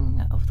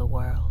King of the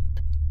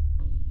world.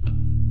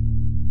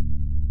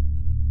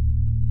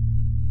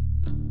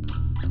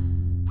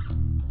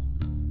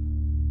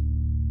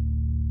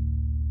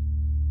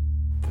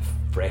 The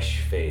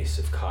fresh face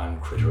of Con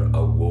Critter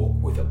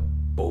awoke with a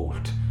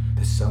bolt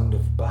The sound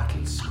of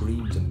battle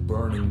screams and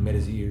burning met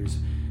his ears.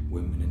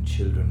 Women and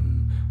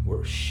children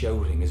were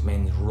shouting as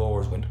men's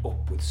roars went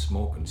up with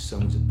smoke and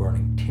sounds of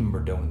burning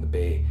timber down in the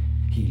bay.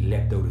 He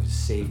leapt out of his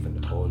safe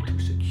and all to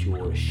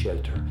secure a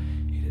shelter.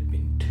 It had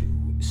been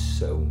too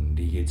sound.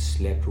 He had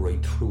slept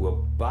right through a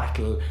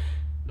battle,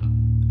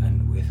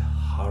 and with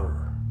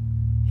horror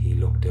he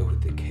looked out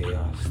at the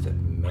chaos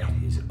that met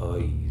his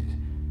eyes.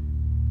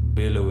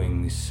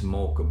 Billowing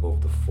smoke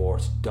above the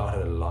forts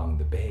dotted along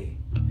the bay.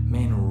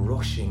 Men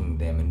rushing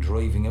them and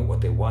driving out what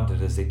they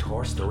wanted as they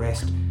torched the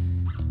rest.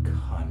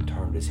 Khan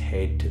turned his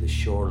head to the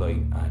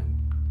shoreline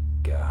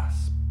and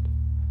gasped.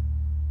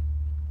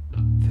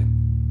 The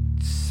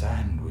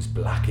sand was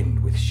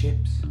blackened with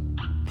ships.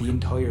 The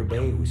entire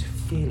bay was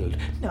filled.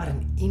 Not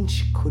an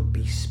inch could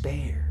be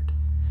spared.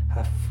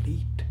 A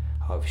fleet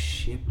of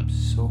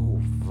ships so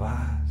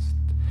vast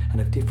and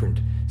of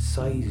different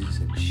sizes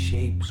and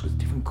shapes with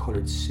different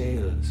coloured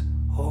sails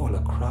all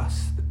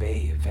across the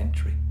Bay of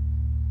Ventry.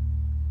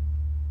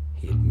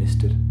 He had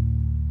missed it,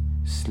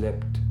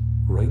 slept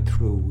right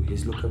through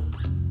his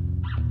lookout.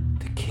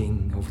 The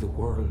king of the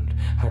world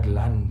had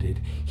landed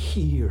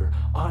here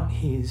on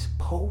his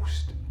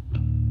post.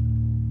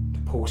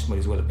 The post might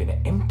as well have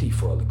been empty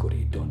for all the good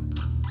he'd done.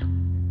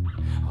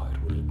 Oh,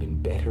 it would have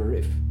been better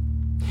if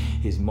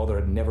his mother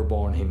had never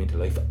borne him into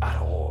life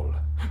at all,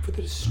 for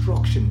the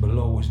destruction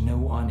below was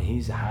now on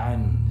his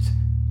hands.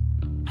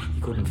 He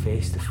couldn't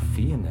face the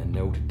Fianna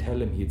now to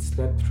tell him he had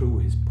slept through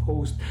his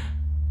post.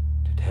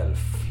 To tell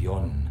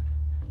Fionn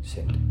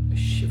sent a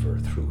shiver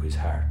through his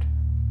heart.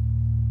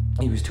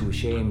 He was too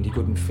ashamed, he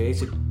couldn't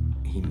face it.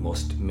 He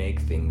must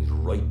make things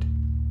right.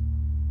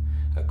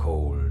 A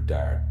cold,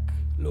 dark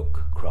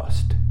look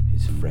crossed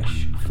his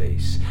fresh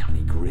face, and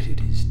he gritted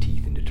his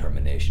teeth in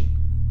determination.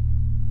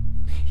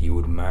 He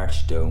would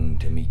march down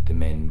to meet the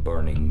men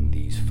burning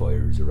these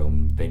fires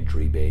around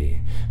Ventry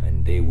Bay,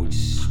 and they would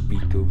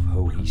speak of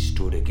how he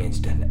stood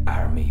against an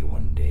army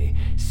one day,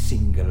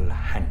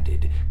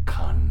 single-handed,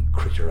 Con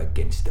Critter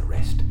against the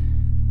rest.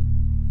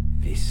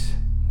 This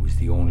was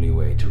the only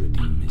way to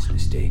redeem his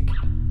mistake.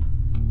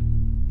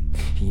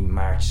 He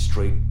marched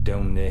straight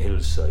down the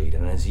hillside,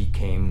 and as he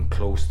came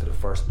close to the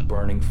first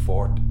burning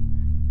fort,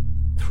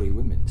 3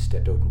 women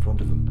stepped out in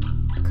front of him.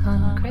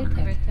 Con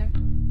Critter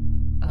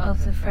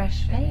of the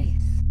Fresh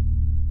Face,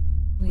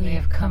 we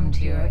have come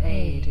to your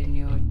aid in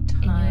your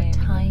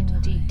time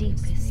of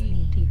deepest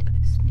need.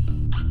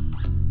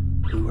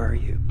 Who are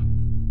you?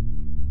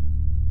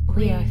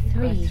 We are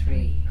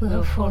 3 who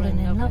have fallen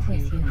in love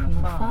with you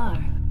from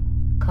afar.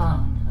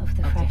 Con of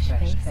the Fresh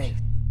Face.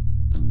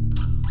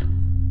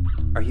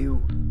 Are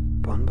you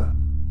Bunba,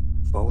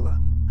 Vola,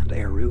 and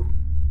Eru?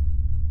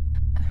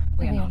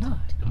 We are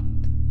not.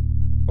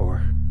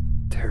 Or,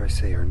 dare I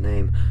say her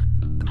name,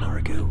 the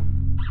Morrigu,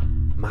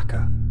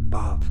 Maka,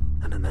 Bob,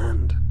 and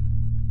Anand?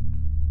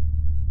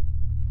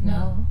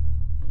 No.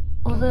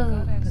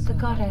 Although the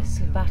goddess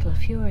of battle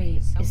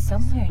fury is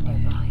somewhere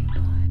nearby.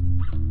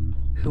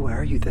 Who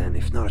are you then,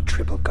 if not a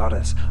triple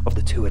goddess of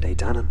the Tuatha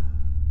Danann?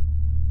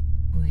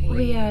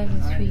 We are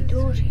the 3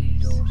 daughters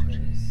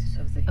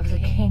of the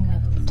king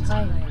of the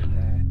Tiber.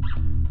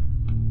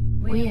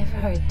 We have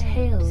heard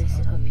tales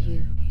of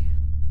you,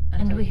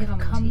 and we have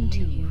come to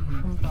you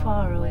from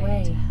far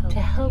away to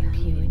help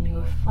you in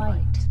your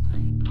fight.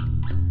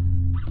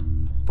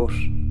 But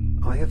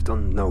I have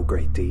done no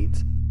great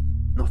deeds,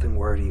 nothing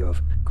worthy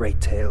of great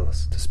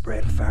tales to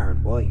spread far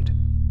and wide.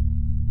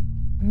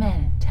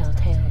 Men tell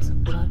tales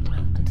of blood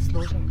and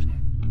slaughter.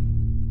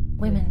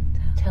 Women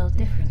tell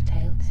different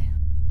tales.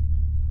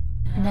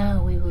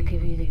 Now we will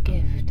give you the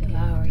gift of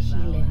our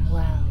healing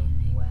well.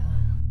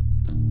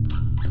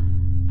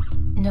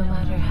 No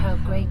matter how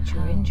great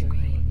your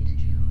injury,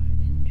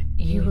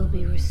 you will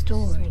be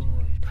restored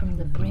from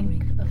the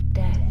brink of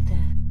death.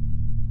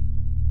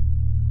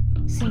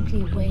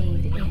 Simply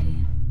wade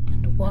in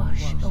and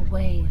wash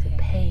away the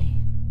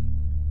pain.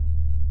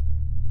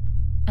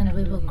 And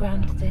we will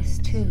grant this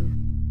too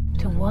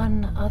to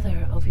one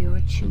other of your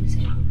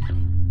choosing,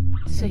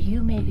 so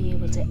you may be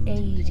able to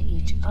aid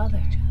each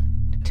other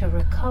to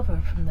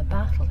recover from the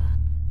battle.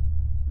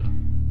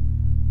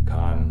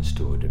 Khan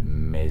stood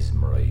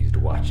mesmerized,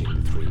 watching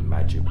the 3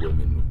 magic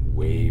women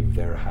wave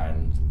their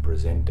hands and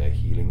present a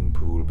healing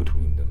pool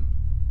between them.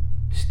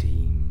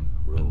 Steam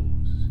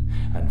rose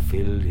and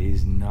filled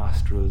his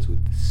nostrils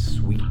with the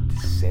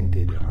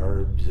sweet-scented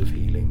herbs of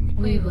healing.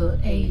 We will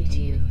aid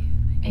you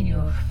in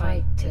your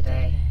fight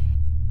today.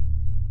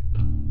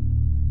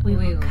 We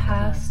will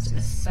cast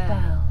a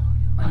spell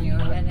on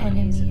your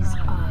enemy's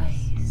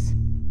eyes.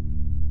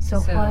 So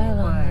while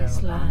on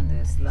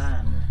this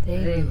land,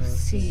 they will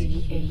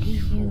see a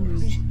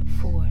huge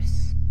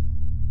force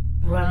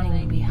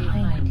running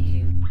behind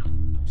you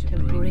to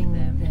bring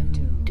them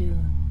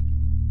doom.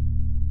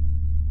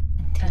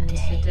 And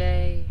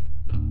today,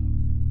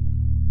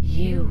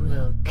 you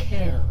will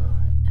kill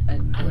a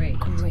great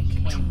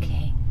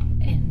king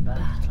in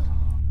battle.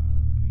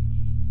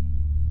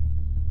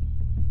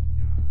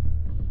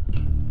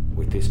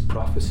 With this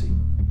prophecy,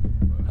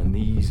 and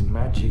these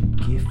magic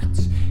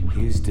gifts,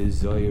 his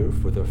desire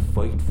for the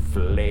fight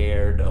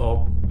flared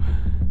up.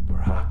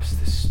 Perhaps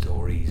the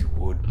stories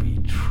would be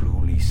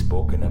truly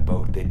spoken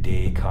about the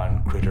day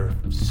Con Critter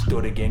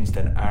stood against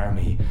an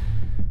army,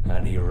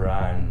 and he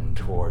ran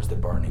towards the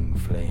burning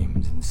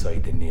flames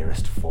inside the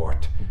nearest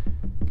fort.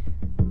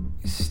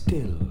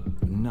 Still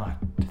not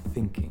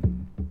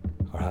thinking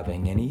or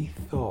having any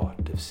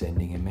thought of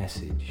sending a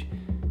message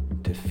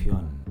to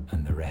Fionn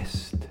and the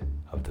rest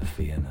of the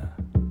Fianna.